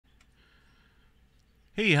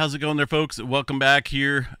Hey, how's it going there, folks? Welcome back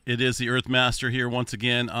here. It is the Earthmaster here once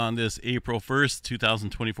again on this April 1st,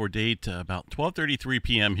 2024 date, about 12:33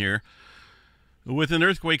 p.m. here, with an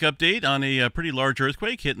earthquake update on a pretty large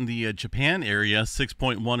earthquake hitting the Japan area.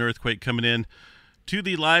 6.1 earthquake coming in to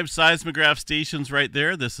the live seismograph stations right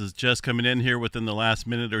there. This is just coming in here within the last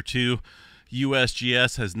minute or two.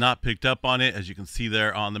 USGS has not picked up on it, as you can see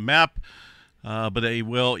there on the map, but they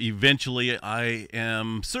will eventually. I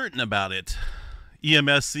am certain about it.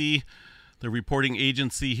 EMSC, the reporting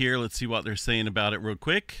agency here. Let's see what they're saying about it real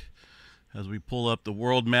quick as we pull up the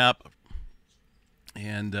world map.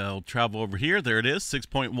 And we'll travel over here. There it is,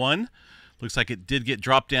 6.1. Looks like it did get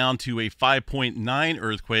dropped down to a 5.9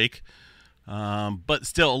 earthquake, but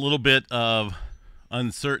still a little bit of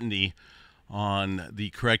uncertainty on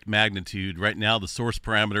the correct magnitude. Right now, the source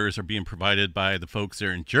parameters are being provided by the folks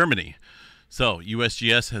there in Germany. So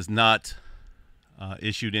USGS has not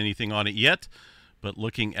issued anything on it yet. But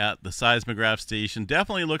looking at the seismograph station,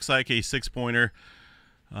 definitely looks like a 6-pointer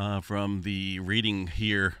from the reading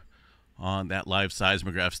here on that live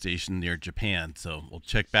seismograph station near Japan. So we'll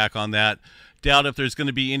check back on that. Doubt if there's going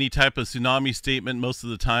to be any type of tsunami statement. Most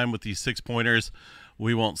of the time with these 6-pointers,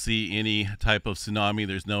 we won't see any type of tsunami.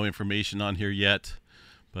 There's no information on here yet.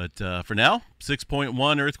 But for now,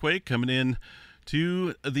 6.1 earthquake coming in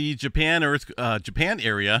to the Japan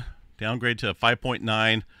area. Downgrade to a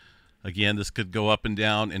 5.9. Again, this could go up and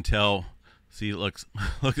down until, see, look,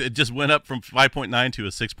 it just went up from 5.9 to a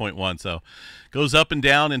 6.1. So goes up and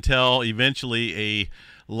down until eventually a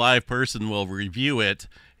live person will review it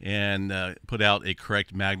and put out a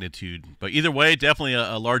correct magnitude. But either way, definitely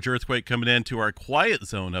a large earthquake coming into our quiet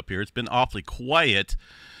zone up here. It's been awfully quiet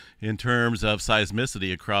in terms of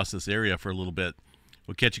seismicity across this area for a little bit.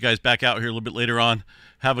 We'll catch you guys back out here a little bit later on.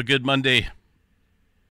 Have a good Monday.